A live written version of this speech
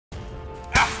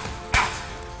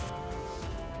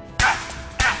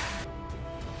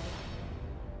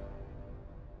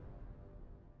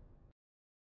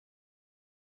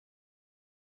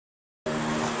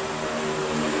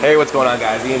Hey, what's going on,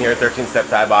 guys? Ian here, 13-Step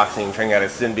Thai Boxing, training out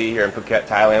of Sinbi here in Phuket,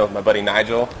 Thailand with my buddy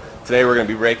Nigel. Today we're going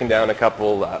to be breaking down a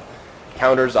couple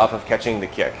counters off of catching the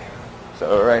kick.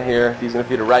 So right here, he's going to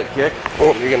feed a right kick.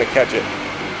 Boom, you're going to catch it.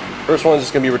 First one is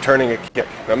just going to be returning a kick.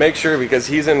 Now make sure, because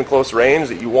he's in close range,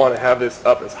 that you want to have this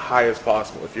up as high as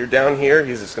possible. If you're down here,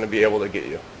 he's just going to be able to get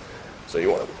you. So you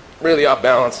want to really off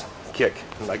balance, kick,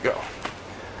 and let go.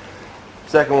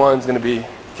 Second one is going to be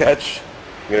catch.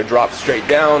 You're going to drop straight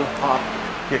down, pop,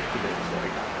 kick the big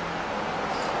strike.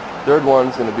 Third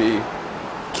one's going to be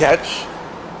catch.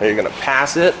 Now you're going to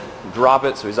pass it, drop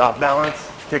it so he's off balance,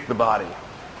 kick the body.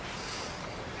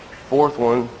 Fourth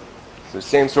one, so the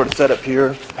same sort of setup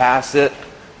here, pass it,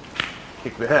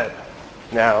 kick the head.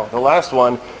 Now the last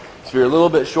one, if you're a little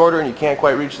bit shorter and you can't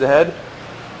quite reach the head,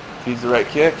 feeds the right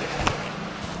kick.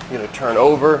 You're going to turn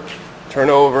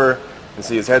over, and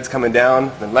see his head's coming down,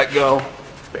 then let go.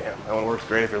 Bam. That one works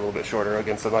great if you're a little bit shorter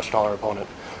against a much taller opponent.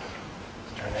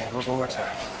 Turn ankles one more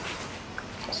time.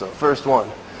 So first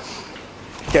one,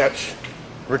 catch,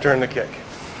 return the kick.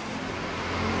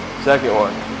 Second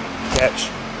one, catch,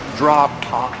 drop,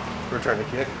 pop, return the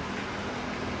kick.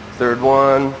 Third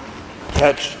one,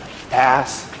 catch,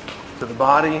 pass to the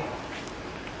body.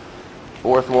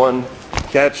 Fourth one,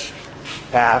 catch,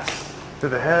 pass to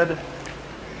the head.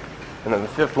 And then the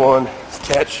fifth one is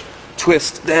catch,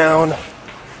 twist down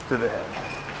to the head.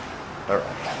 All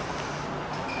right.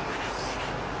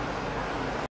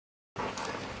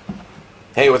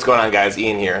 Hey, what's going on, guys?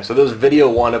 Ian here. So this is video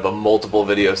one of a multiple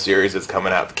video series that's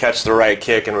coming out. Catch the right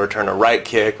kick and return a right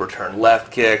kick, return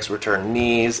left kicks, return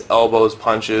knees, elbows,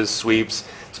 punches, sweeps.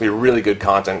 It's going to be really good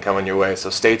content coming your way, so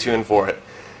stay tuned for it.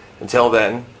 Until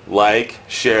then, like,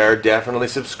 share, definitely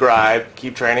subscribe,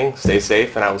 keep training, stay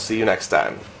safe, and I will see you next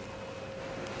time.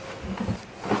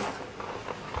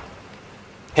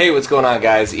 Hey, what's going on,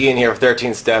 guys? Ian here with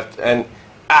 13 Step, and